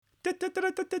Good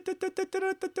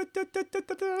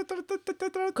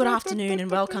afternoon and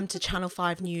welcome to Channel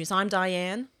 5 News. I'm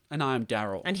Diane. And I'm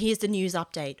Daryl. And here's the news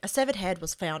update. A severed head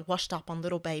was found washed up on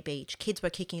Little Bay Beach. Kids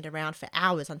were kicking it around for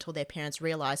hours until their parents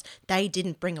realised they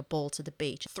didn't bring a ball to the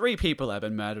beach. 3 people have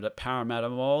been murdered at Parramatta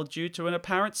Mall due to an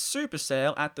apparent super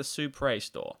sale at the Supre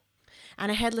store.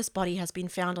 And a headless body has been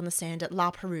found on the sand at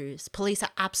La Perouse. Police are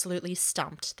absolutely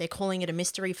stumped. They're calling it a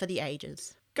mystery for the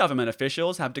ages. Government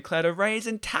officials have declared a raise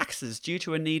in taxes due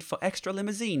to a need for extra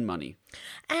limousine money.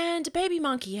 And a baby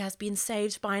monkey has been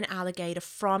saved by an alligator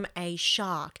from a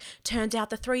shark. Turns out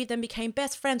the 3 of them became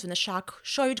best friends when the shark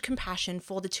showed compassion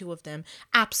for the 2 of them.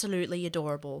 Absolutely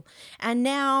adorable. And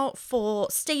now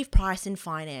for Steve Price in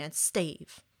finance.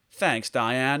 Steve. Thanks,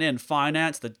 Diane. In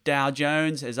finance, the Dow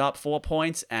Jones is up 4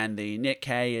 points and the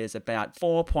Nikkei is about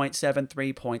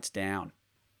 4.73 points down.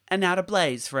 And now to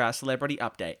Blaze for our celebrity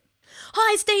update.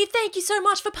 Hi Steve, thank you so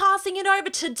much for passing it over.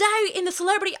 Today in the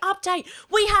Celebrity Update,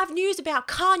 we have news about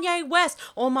Kanye West,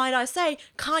 or might I say,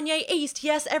 Kanye East.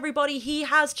 Yes, everybody, he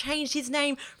has changed his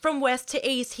name from West to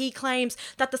East. He claims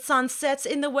that the sun sets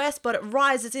in the West, but it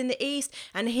rises in the East,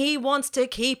 and he wants to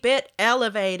keep it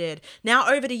elevated.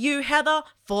 Now over to you, Heather,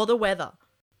 for the weather.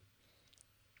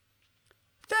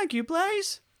 Thank you,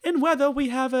 Blaze. In weather, we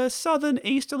have a southern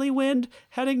easterly wind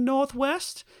heading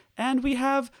northwest, and we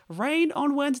have rain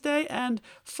on Wednesday, and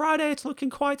Friday it's looking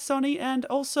quite sunny, and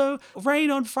also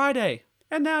rain on Friday.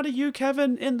 And now to you,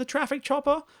 Kevin, in the traffic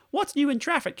chopper. What's new in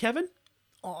traffic, Kevin?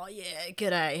 Oh yeah,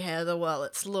 g'day Heather. Well,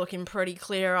 it's looking pretty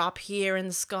clear up here in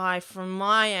the sky. From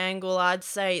my angle, I'd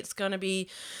say it's going to be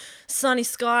sunny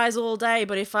skies all day,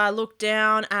 but if I look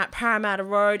down at Parramatta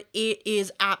Road, it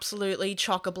is absolutely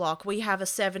chock-a-block. We have a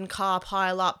 7-car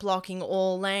pile-up blocking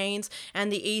all lanes,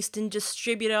 and the Eastern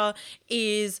distributor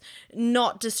is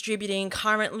not distributing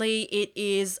currently. It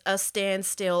is a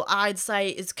standstill. I'd say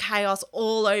it's chaos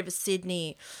all over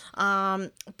Sydney.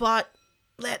 But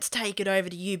let's take it over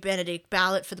to you, Benedict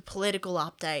Ballot, for the political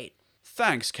update.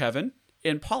 Thanks, Kevin.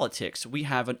 In politics, we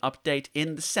have an update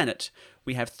in the Senate.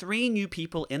 We have 3 new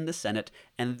people in the Senate,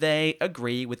 and they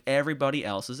agree with everybody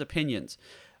else's opinions.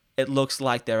 It looks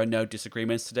like there are no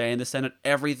disagreements today in the Senate.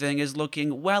 Everything is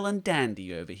looking well and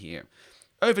dandy over here.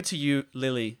 Over to you,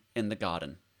 Lily, in the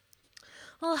garden.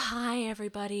 Well, hi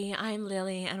everybody, I'm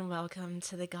Lily and welcome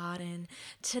to the garden.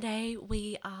 Today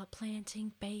we are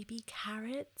planting baby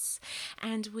carrots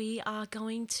and we are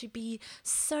going to be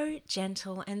so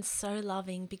gentle and so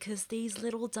loving because these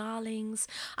little darlings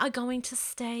are going to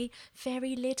stay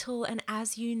very little, and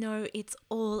as you know, it's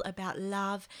all about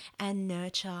love and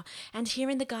nurture. And here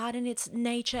in the garden, it's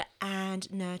nature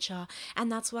and nurture,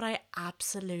 and that's what I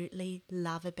absolutely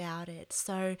love about it.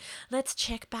 So let's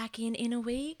check back in a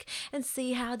week and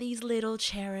see how these little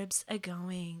cherubs are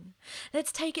going.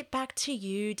 Let's take it back to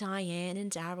you, Diane and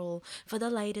Daryl, for the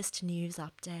latest news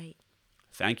update.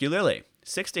 Thank you, Lily.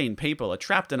 16 people are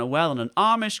trapped in a well in an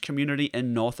Amish community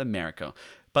in North America,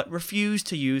 but refuse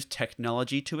to use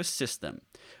technology to assist them.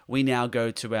 We now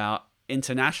go to our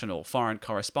international foreign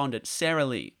correspondent, Sarah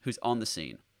Lee, who's on the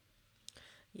scene.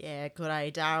 Yeah, good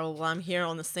day, Daryl. Well, I'm here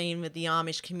on the scene with the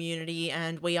Amish community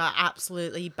and we are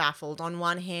absolutely baffled. On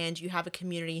one hand, you have a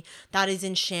community that is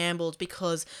in shambles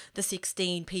because the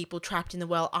 16 people trapped in the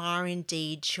well are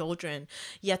indeed children.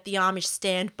 Yet the Amish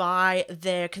stand by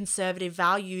their conservative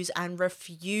values and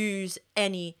refuse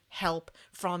any help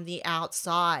from the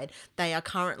outside. They are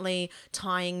currently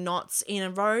tying knots in a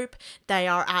rope. They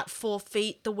are at 4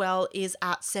 feet. The well is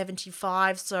at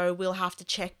 75, so we'll have to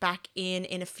check back in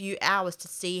a few hours to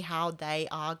see how they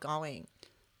are going.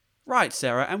 Right,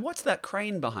 Sarah, and what's that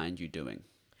crane behind you doing?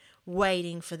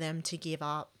 Waiting for them to give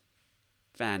up.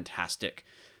 Fantastic.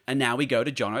 And now we go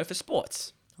to Jono for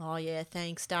sports. Oh yeah,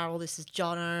 thanks Daryl. This is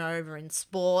Jono over in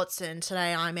sports, and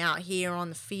today I'm out here on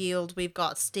the field. We've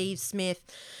got Steve Smith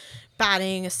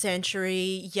batting a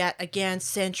century, yet again,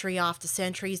 century after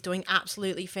century. He's doing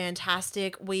absolutely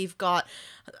fantastic. We've got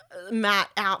Matt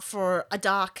out for a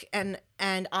duck and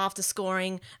after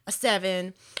scoring a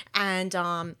 7,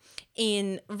 and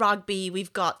in rugby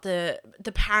we've got the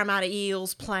Parramatta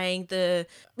Eels playing the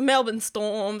Melbourne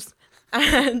Storms,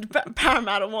 and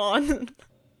Parramatta won.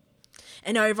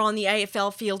 And over on the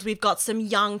AFL field, we've got some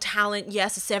young talent.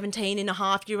 Yes, a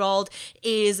 17-and-a-half-year-old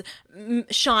is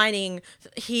shining.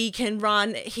 He can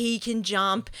run, he can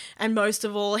jump, and most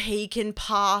of all, he can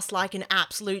pass like an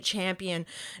absolute champion.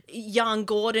 Young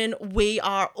Gordon, we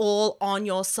are all on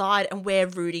your side and we're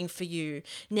rooting for you.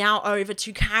 Now over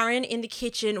to Karen in the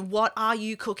kitchen. What are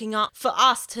you cooking up for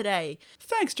us today?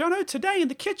 Thanks, Jono. Today in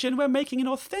the kitchen, we're making an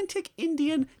authentic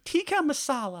Indian tikka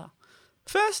masala.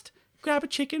 First, grab a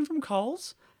chicken from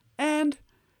Coles and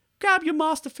grab your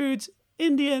Master Foods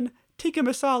Indian tikka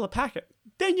masala packet.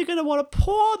 Then you're going to want to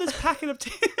pour this packet of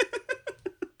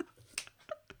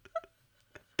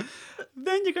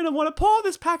Then you're going to want to pour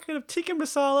this packet of tikka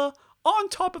masala on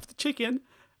top of the chicken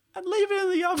and leave it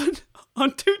in the oven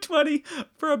on 220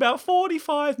 for about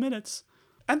 45 minutes.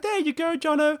 And there you go,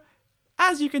 Jono.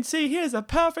 As you can see, here's a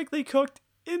perfectly cooked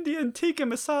Indian tikka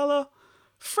masala,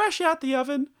 fresh out the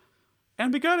oven.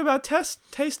 And we go to our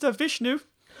taster Vishnu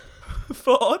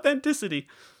for authenticity.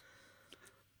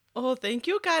 Oh, thank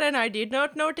you, Karen. I did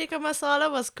not know tikka masala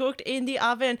was cooked in the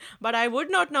oven, but I would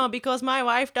not know because my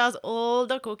wife does all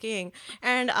the cooking.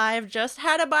 And I've just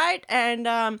had a bite and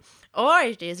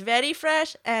it is very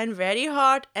fresh and very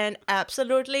hot and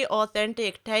absolutely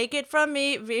authentic. Take it from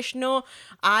me, Vishnu.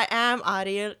 I am a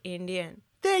real Indian.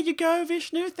 There you go,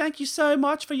 Vishnu. Thank you so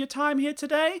much for your time here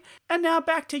today. And now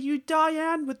back to you,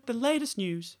 Diane, with the latest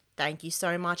news. Thank you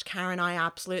so much, Karen. I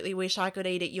absolutely wish I could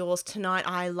eat at yours tonight.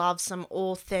 I love some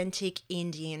authentic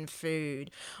Indian food.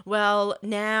 Well,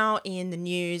 now in the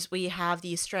news, we have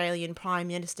the Australian Prime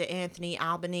Minister Anthony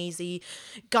Albanese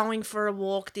going for a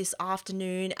walk this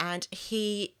afternoon, and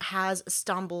he has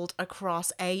stumbled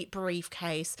across a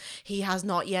briefcase. He has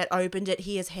not yet opened it.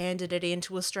 He has handed it in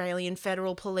to Australian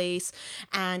Federal Police,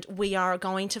 and we are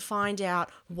going to find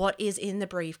out what is in the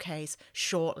briefcase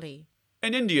shortly.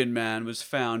 An Indian man was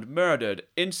found murdered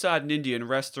inside an Indian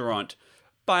restaurant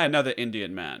by another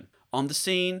Indian man. On the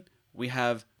scene, we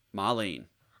have Marlene.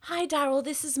 Hi, Daryl.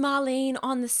 This is Marlene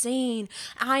on the scene.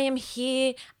 I am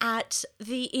here at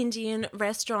the Indian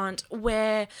restaurant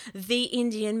where the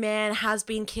Indian man has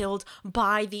been killed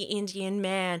by the Indian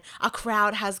man. A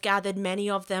crowd has gathered. Many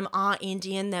of them are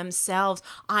Indian themselves.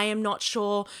 I am not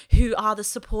sure who are the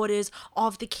supporters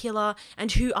of the killer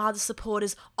and who are the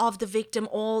supporters of the victim.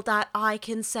 All that I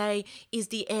can say is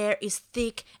the air is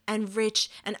thick and rich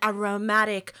and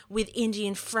aromatic with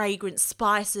Indian fragrant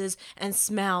spices and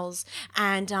smells.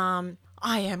 And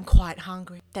I am quite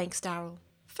hungry. Thanks, Daryl.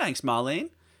 Thanks,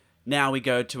 Marlene. Now we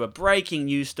go to a breaking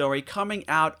news story coming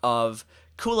out of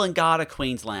Coolangatta,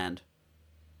 Queensland.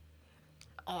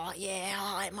 Oh, yeah.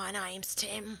 Hi, my name's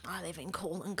Tim. I live in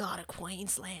Coolangatta,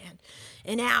 Queensland.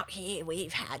 And out here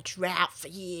we've had drought for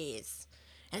years.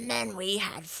 And then we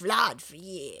had flood for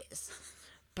years.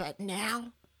 But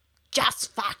now,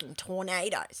 just fucking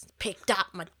tornadoes picked up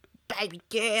my baby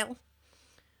girl,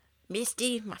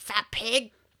 Misty, my fat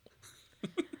pig.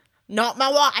 Not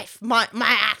my wife, my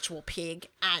actual pig,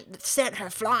 and sent her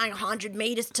flying 100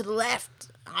 metres to the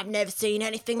left. I've never seen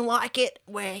anything like it.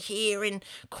 We're here in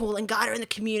Coolangatta and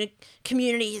the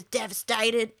community is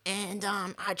devastated, and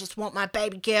I just want my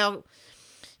baby girl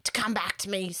to come back to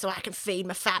me so I can feed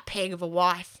my fat pig of a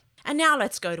wife. And now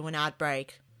let's go to an ad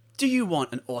break. Do you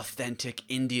want an authentic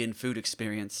Indian food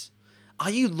experience? Are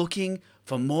you looking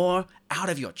for more out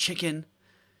of your chicken?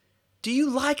 Do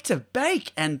you like to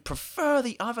bake and prefer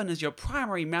the oven as your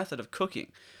primary method of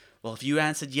cooking? Well, if you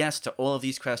answered yes to all of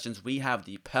these questions, we have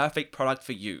the perfect product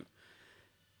for you.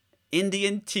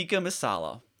 Indian Tikka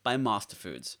Masala by Master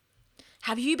Foods.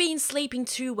 Have you been sleeping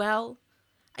too well?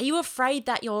 Are you afraid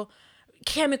that your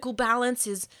chemical balance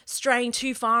is straying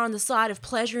too far on the side of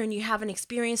pleasure and you haven't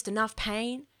experienced enough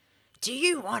pain? Do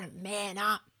you want to man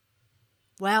up?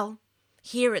 Well,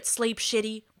 here at Sleep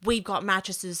Shitty, we've got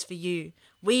mattresses for you.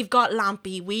 We've got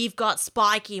lumpy, we've got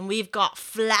spiky, and we've got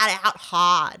flat out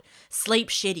hard. Sleep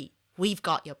Shitty, we've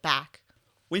got your back.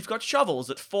 We've got shovels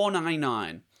at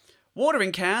 $4.99,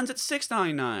 watering cans at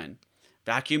 $6.99,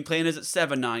 vacuum cleaners at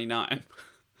 $7.99.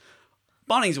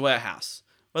 Bunnings Warehouse,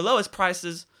 where lowest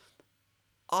prices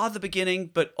are the beginning,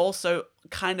 but also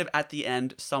kind of at the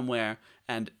end somewhere,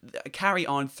 and carry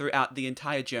on throughout the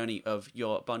entire journey of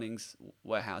your Bunnings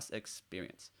Warehouse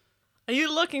experience. Are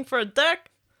you looking for a dick?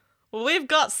 Well, we've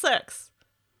got 6.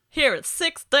 Here at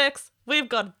 6 Dicks, we've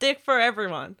got a dick for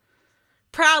everyone.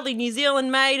 Proudly New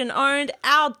Zealand made and owned,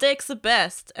 our dicks are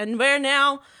best, and we're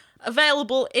now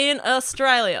available in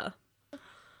Australia.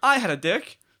 I had a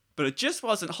dick, but it just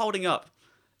wasn't holding up.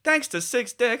 Thanks to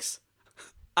 6 Dicks,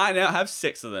 I now have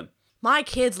 6 of them. My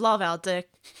kids love our dick.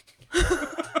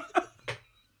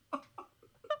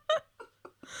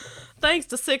 Thanks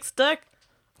to 6 Dick,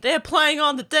 they're playing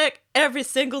on the deck every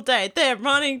single day. They're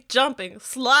running, jumping,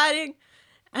 sliding,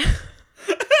 and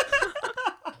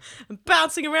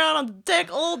bouncing around on the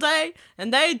deck all day,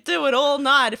 and they'd do it all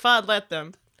night if I'd let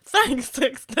them. Thanks,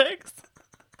 6 Dicks.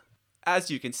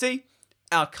 As you can see,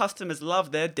 our customers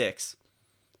love their dicks.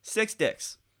 6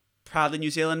 Dicks, proudly New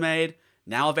Zealand made,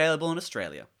 now available in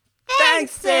Australia.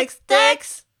 Thanks, 6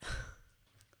 Dicks.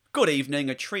 Good evening.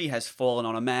 A tree has fallen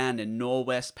on a man in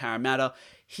Norwest Parramatta.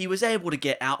 He was able to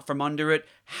get out from under it.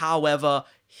 However,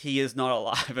 he is not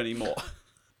alive anymore.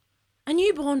 A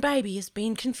newborn baby has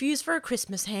been confused for a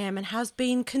Christmas ham and has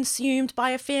been consumed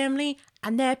by a family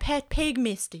and their pet pig,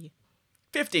 Misty.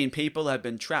 15 people have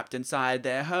been trapped inside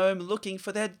their home looking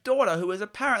for their daughter, who is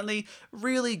apparently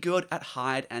really good at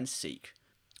hide and seek.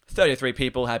 33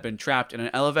 people have been trapped in an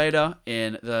elevator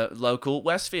in the local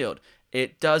Westfield.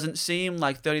 It doesn't seem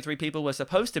like 33 people were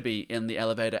supposed to be in the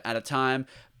elevator at a time,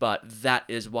 but that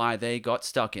is why they got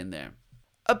stuck in there.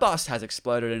 A bus has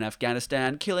exploded in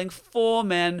Afghanistan, killing 4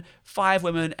 men, 5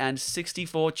 women, and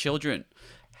 64 children.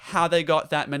 How they got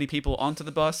that many people onto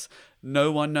the bus, no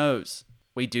one knows.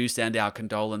 We do send our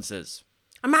condolences.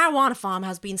 A marijuana farm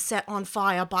has been set on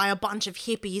fire by a bunch of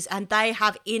hippies and they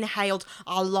have inhaled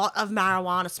a lot of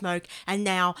marijuana smoke and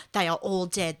now they are all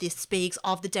dead. This speaks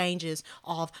of the dangers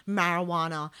of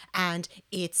marijuana and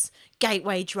its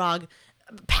gateway drug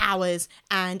powers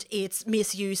and its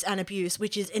misuse and abuse,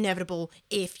 which is inevitable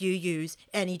if you use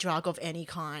any drug of any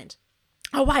kind.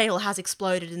 A whale has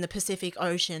exploded in the Pacific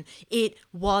Ocean. It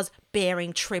was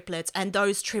bearing triplets, and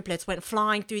those triplets went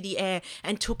flying through the air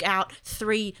and took out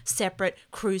 3 separate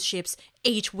cruise ships,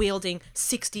 each wielding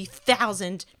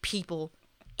 60,000 people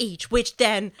each, which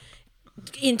then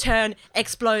in turn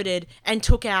exploded and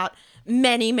took out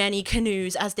many, many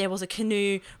canoes, as there was a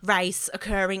canoe race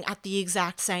occurring at the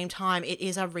exact same time. It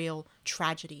is a real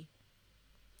tragedy.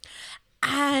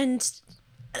 And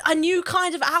a new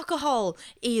kind of alcohol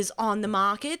is on the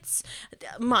markets,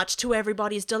 much to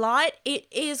everybody's delight. It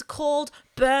is called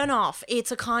Burn Off.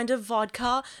 It's a kind of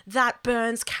vodka that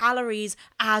burns calories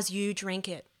as you drink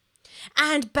it.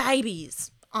 And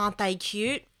babies, aren't they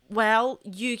cute? Well,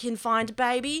 you can find a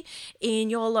baby in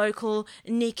your local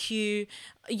NICU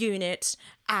unit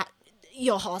at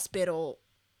your hospital.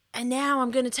 And now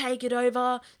I'm going to take it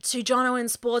over to Jono in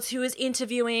Sports, who is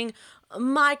interviewing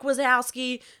Mike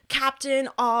Wazowski, captain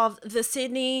of the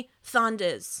Sydney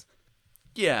Thunders.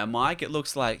 Yeah, Mike, it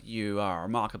looks like you are a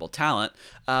remarkable talent.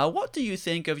 What do you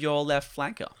think of your left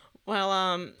flanker?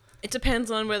 Well, it depends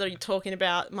on whether you're talking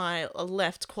about my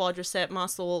left quadricep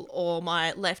muscle or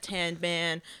my left-hand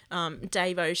man,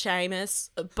 Davo Seamus.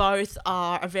 Both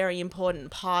are a very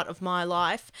important part of my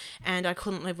life, and I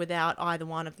couldn't live without either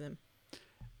one of them.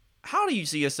 How do you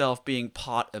see yourself being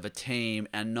part of a team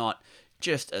and not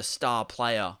just a star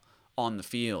player on the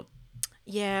field?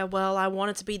 Yeah, well, I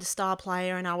wanted to be the star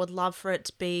player and I would love for it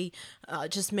to be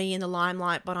just me in the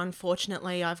limelight, but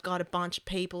unfortunately I've got a bunch of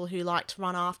people who like to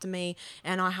run after me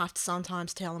and I have to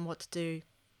sometimes tell them what to do.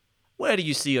 Where do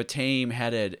you see your team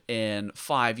headed in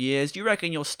 5 years? Do you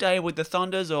reckon you'll stay with the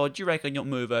Thunders or do you reckon you'll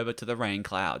move over to the Rain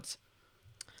Clouds?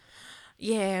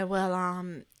 Yeah,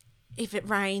 well, if it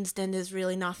rains, then there's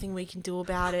really nothing we can do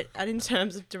about it. And in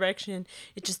terms of direction,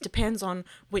 it just depends on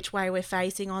which way we're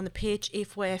facing on the pitch.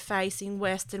 If we're facing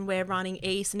west, then we're running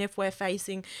east. And if we're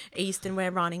facing east, then we're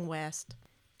running west.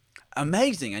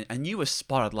 Amazing. And you were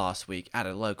spotted last week at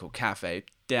a local cafe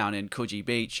down in Coogee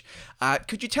Beach.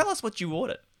 Could you tell us what you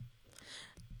ordered?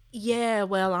 Yeah,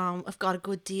 well, I've got a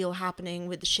good deal happening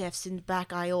with the chefs in the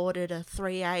back. I ordered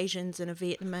 3 Asians and a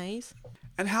Vietnamese.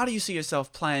 And how do you see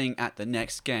yourself playing at the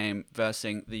next game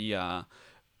versus the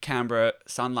Canberra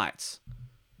Sunlights?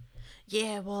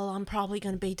 Yeah, well, I'm probably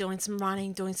going to be doing some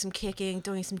running, doing some kicking,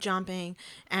 doing some jumping,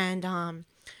 and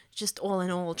just all in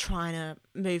all trying to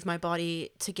move my body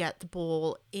to get the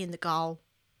ball in the goal.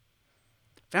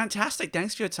 Fantastic.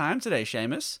 Thanks for your time today,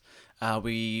 Seamus.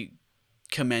 We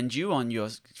commend you on your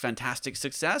fantastic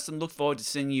success and look forward to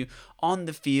seeing you on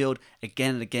the field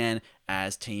again and again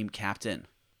as team captain.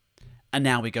 And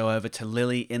now we go over to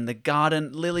Lily in the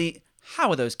garden. Lily, how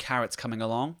are those carrots coming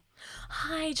along?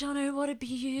 Hi, Jono. What a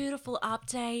beautiful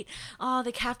update. Oh,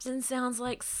 the captain sounds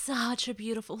like such a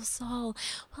beautiful soul.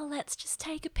 Well, let's just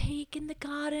take a peek in the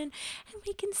garden and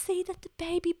we can see that the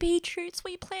baby beetroots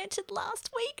we planted last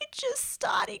week are just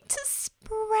starting to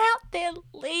sprout their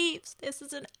leaves. This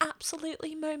is an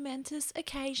absolutely momentous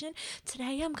occasion.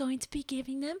 Today I'm going to be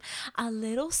giving them a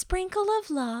little sprinkle of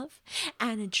love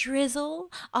and a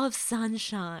drizzle of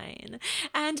sunshine.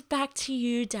 And back to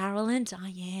you, Daryl and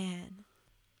Diane.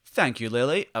 Thank you,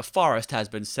 Lily. A forest has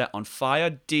been set on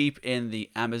fire deep in the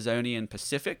Amazonian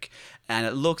Pacific, and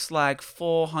it looks like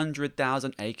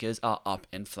 400,000 acres are up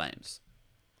in flames.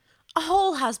 A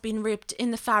hole has been ripped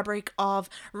in the fabric of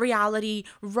reality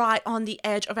right on the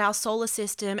edge of our solar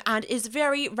system and is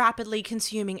very rapidly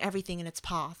consuming everything in its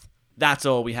path. That's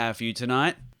all we have for you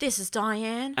tonight. This is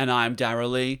Diane. And I'm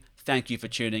Daryl Lee. Thank you for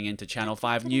tuning in to Channel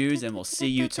 5 News, and we'll see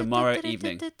you tomorrow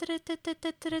evening.